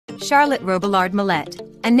Charlotte Robillard-Millette,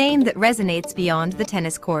 a name that resonates beyond the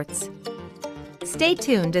tennis courts. Stay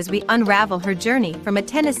tuned as we unravel her journey from a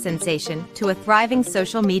tennis sensation to a thriving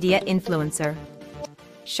social media influencer.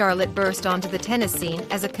 Charlotte burst onto the tennis scene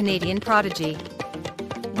as a Canadian prodigy.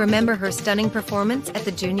 Remember her stunning performance at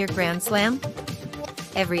the Junior Grand Slam?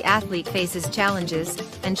 Every athlete faces challenges,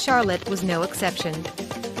 and Charlotte was no exception.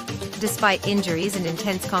 Despite injuries and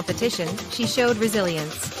intense competition, she showed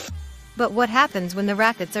resilience. But what happens when the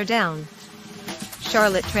rackets are down?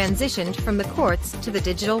 Charlotte transitioned from the courts to the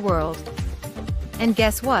digital world. And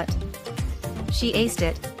guess what? She aced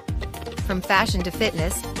it. From fashion to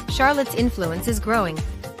fitness, Charlotte's influence is growing.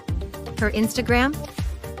 Her Instagram?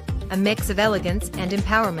 A mix of elegance and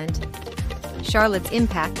empowerment. Charlotte's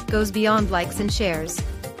impact goes beyond likes and shares.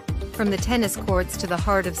 From the tennis courts to the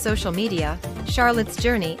heart of social media, Charlotte's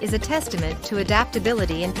journey is a testament to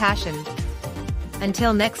adaptability and passion.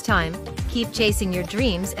 Until next time, keep chasing your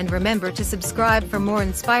dreams and remember to subscribe for more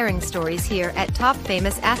inspiring stories here at Top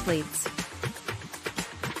Famous Athletes.